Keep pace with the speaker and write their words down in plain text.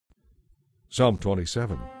Psalm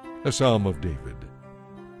 27, a psalm of David.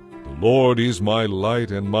 The Lord is my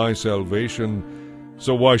light and my salvation,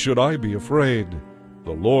 so why should I be afraid?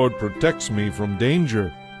 The Lord protects me from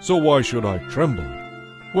danger, so why should I tremble?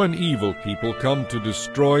 When evil people come to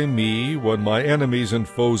destroy me, when my enemies and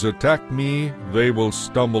foes attack me, they will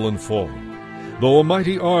stumble and fall. Though a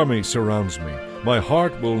mighty army surrounds me, my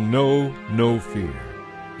heart will know no fear.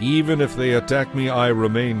 Even if they attack me, I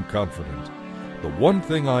remain confident. The one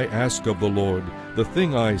thing I ask of the Lord, the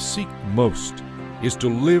thing I seek most, is to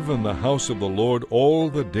live in the house of the Lord all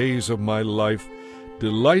the days of my life,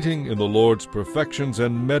 delighting in the Lord's perfections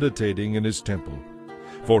and meditating in his temple.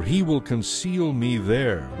 For he will conceal me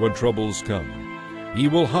there when troubles come. He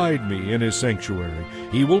will hide me in his sanctuary.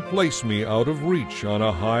 He will place me out of reach on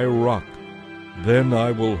a high rock. Then I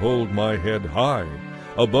will hold my head high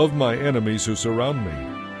above my enemies who surround me.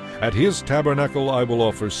 At his tabernacle I will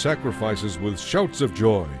offer sacrifices with shouts of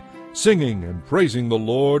joy, singing and praising the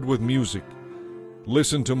Lord with music.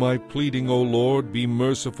 Listen to my pleading, O Lord, be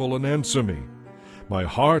merciful and answer me. My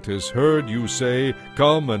heart has heard you say,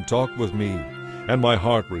 "Come and talk with me." And my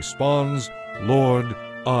heart responds, "Lord,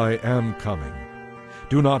 I am coming."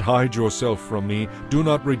 Do not hide yourself from me. Do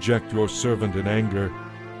not reject your servant in anger.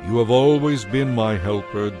 You have always been my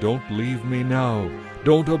helper. Don't leave me now.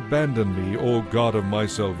 Don't abandon me, O God of my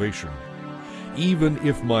salvation. Even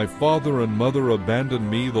if my father and mother abandon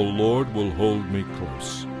me, the Lord will hold me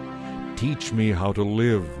close. Teach me how to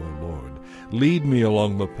live, O Lord. Lead me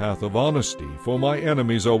along the path of honesty, for my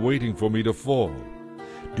enemies are waiting for me to fall.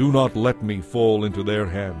 Do not let me fall into their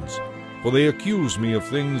hands, for they accuse me of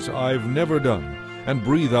things I've never done, and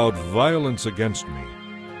breathe out violence against me.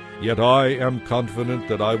 Yet I am confident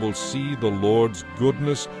that I will see the Lord's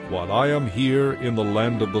goodness while I am here in the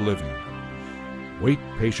land of the living. Wait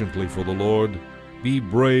patiently for the Lord. Be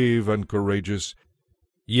brave and courageous.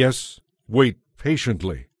 Yes, wait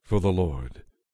patiently for the Lord.